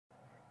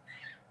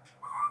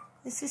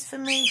This is for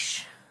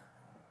Miche.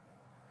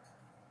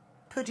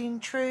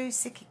 Pudding True,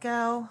 sicky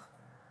girl.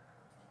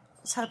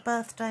 It's her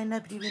birthday,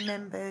 nobody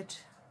remembered.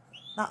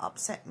 That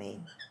upset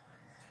me.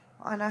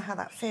 I know how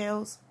that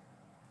feels.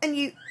 And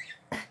you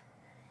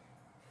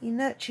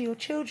nurture your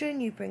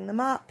children, you bring them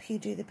up, you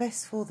do the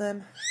best for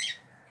them.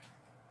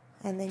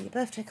 And then your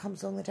birthday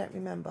comes along, they don't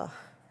remember.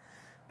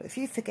 But if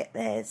you forget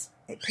theirs,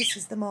 it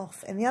pisses them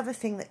off. And the other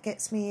thing that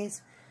gets me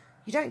is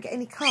you don't get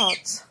any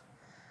cards.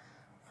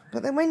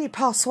 But then when you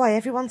pass away,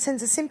 everyone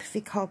sends a sympathy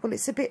card. Well,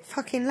 it's a bit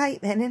fucking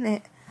late then, isn't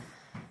it?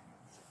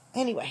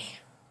 Anyway,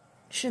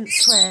 shouldn't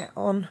swear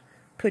on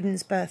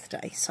Pudding's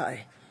birthday. So,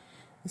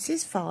 this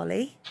is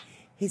Farley.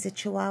 He's a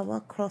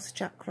Chihuahua cross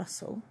Jack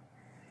Russell.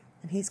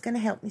 And he's going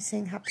to help me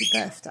sing Happy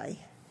Birthday.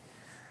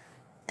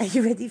 Are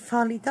you ready,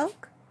 Farley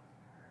dog?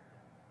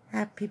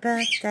 Happy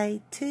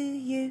birthday to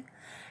you.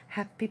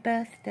 Happy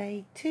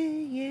birthday to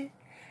you.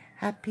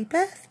 Happy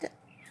birthday.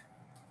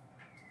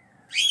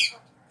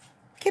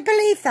 Can you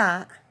believe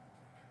that?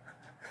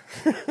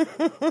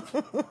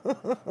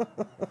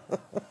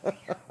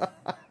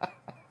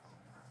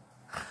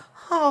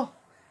 Oh,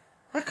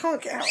 I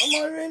can't get out of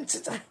my room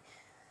today.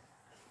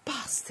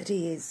 Bastard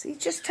he is. He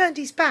just turned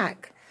his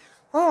back.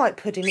 All right,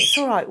 Pudding, it's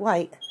all right.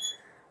 Wait.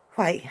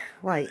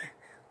 What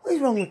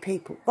is wrong with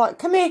people? Right,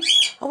 come here.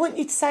 I want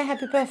you to say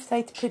happy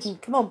birthday to Pudding.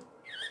 Come on.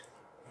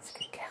 That's a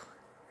good girl.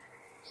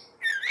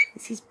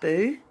 This is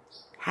Boo.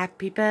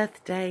 Happy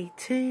birthday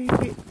to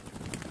you.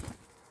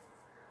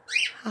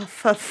 Oh,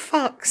 for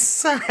fuck's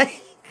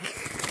sake.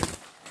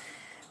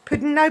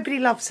 Pudding, nobody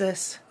loves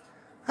us.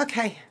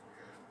 Okay,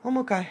 one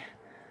more go.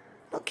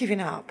 Not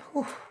giving up.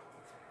 Oh.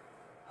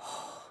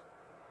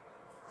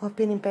 I've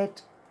been in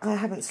bed. I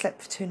haven't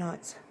slept for 2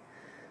 nights.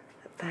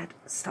 Bad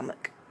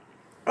stomach.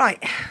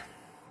 Right.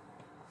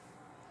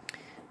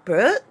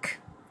 Brooke.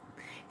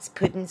 It's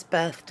Pudding's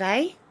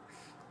birthday.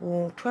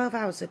 Well, 12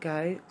 hours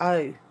ago.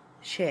 Oh,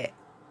 shit.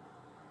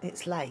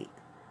 It's late.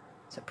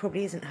 So it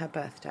probably isn't her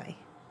birthday.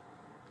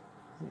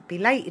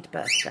 Belated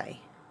birthday.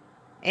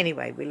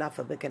 Anyway, we love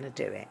her. We're going to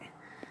do it.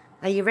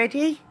 Are you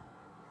ready?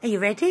 Are you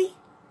ready?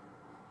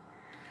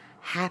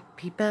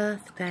 Happy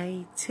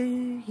birthday to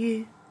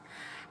you.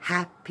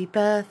 Happy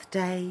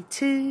birthday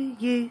to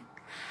you.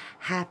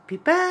 Happy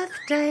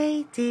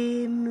birthday,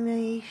 dear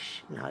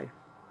Miche. No.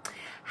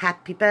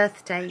 Happy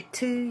birthday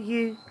to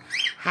you.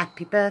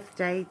 Happy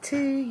birthday to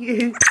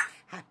you.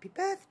 Happy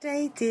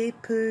birthday, dear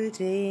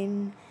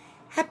Pudding.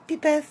 Happy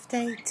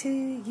birthday to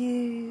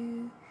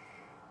you.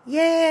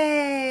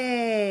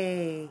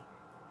 Yay!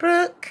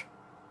 Brooke,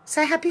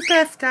 say happy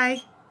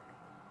birthday.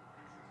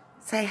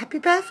 Say happy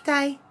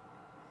birthday.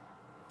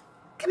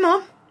 Come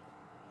on.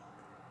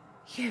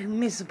 You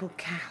miserable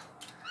cow.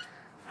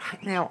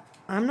 Right, now,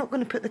 I'm not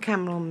going to put the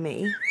camera on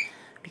me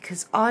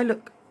because I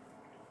look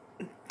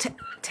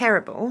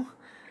terrible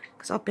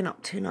because I've been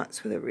up 2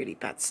 nights with a really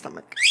bad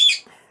stomach.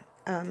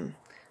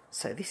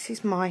 So this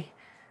is my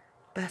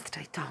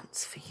birthday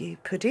dance for you,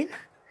 Pudding,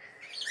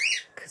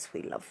 because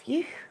we love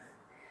you.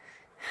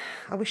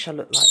 I wish I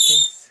looked like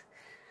this.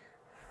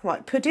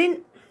 Right,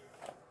 Pudding.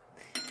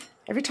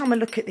 Every time I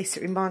look at this,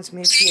 it reminds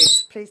me of you.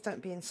 So please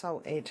don't be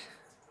insulted.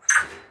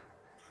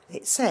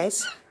 It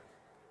says,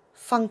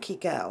 funky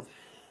girl.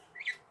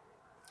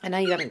 I know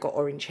you haven't got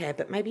orange hair,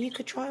 but maybe you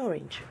could try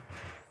orange.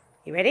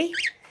 You ready?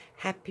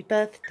 Happy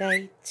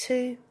birthday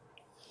to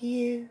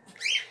you.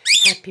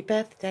 Happy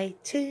birthday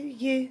to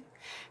you.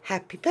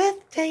 Happy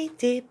birthday,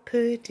 dear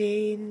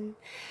Pudding.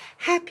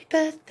 Happy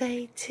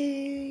birthday to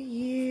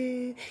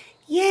you.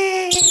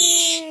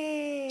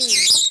 Yay!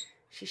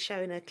 She's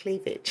showing her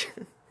cleavage.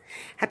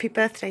 Happy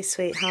birthday,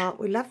 sweetheart.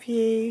 We love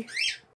you.